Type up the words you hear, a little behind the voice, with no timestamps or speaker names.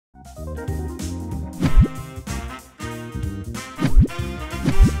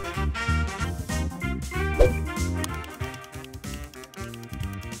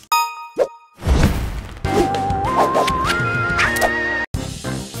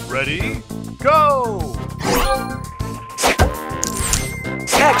Ready, go!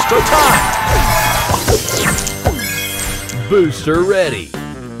 Extra time! Booster ready.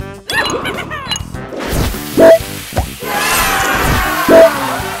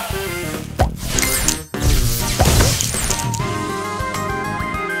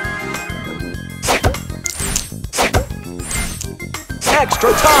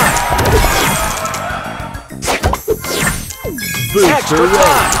 Extra time! Booster Extra ready.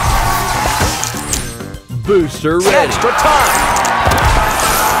 time! Booster ready. Extra time!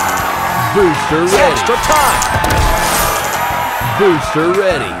 Booster ready. Extra time! Booster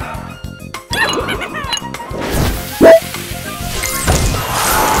ready.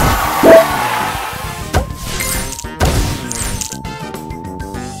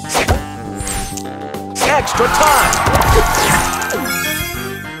 Extra time!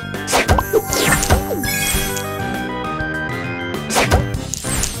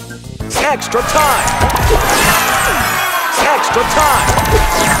 Extra time! Extra time!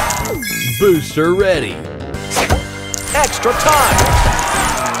 Booster ready. Extra time!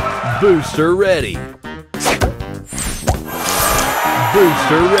 Booster ready.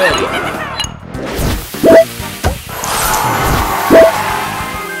 Booster ready.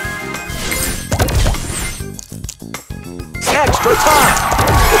 Extra time!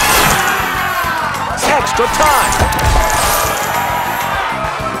 Extra time!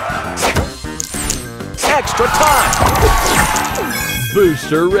 Extra time!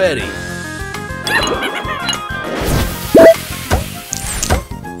 Booster ready.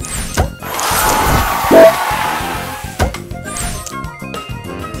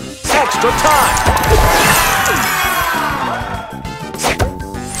 Extra time!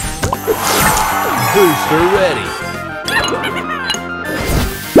 Booster ready.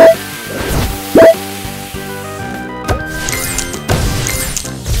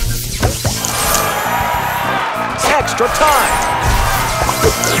 Extra time!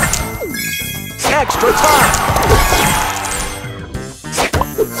 Extra time!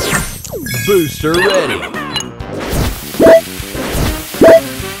 Booster ready.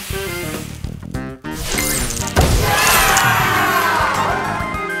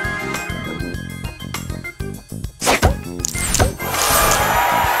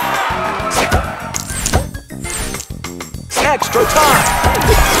 Extra time!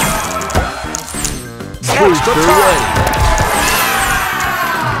 Extra Booster time! ready.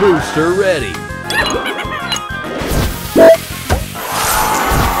 Booster ready.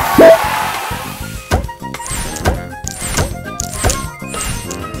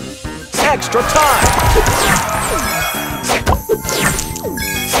 Extra time!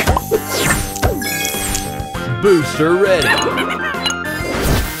 Booster ready.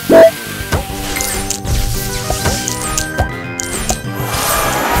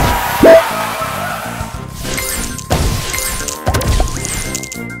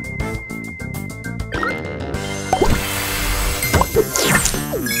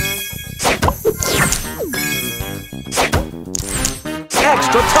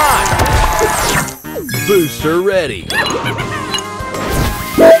 Extra time! Booster ready.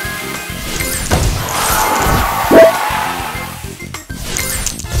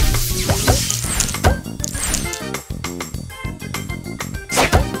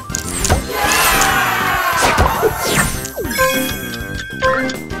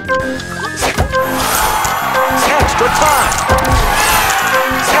 Extra time!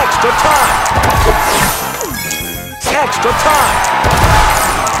 Extra time! Extra time!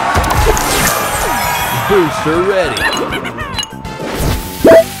 Booster ready.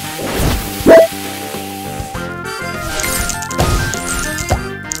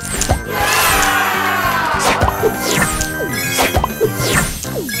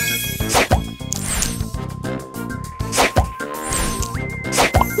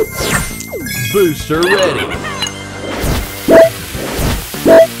 Booster ready.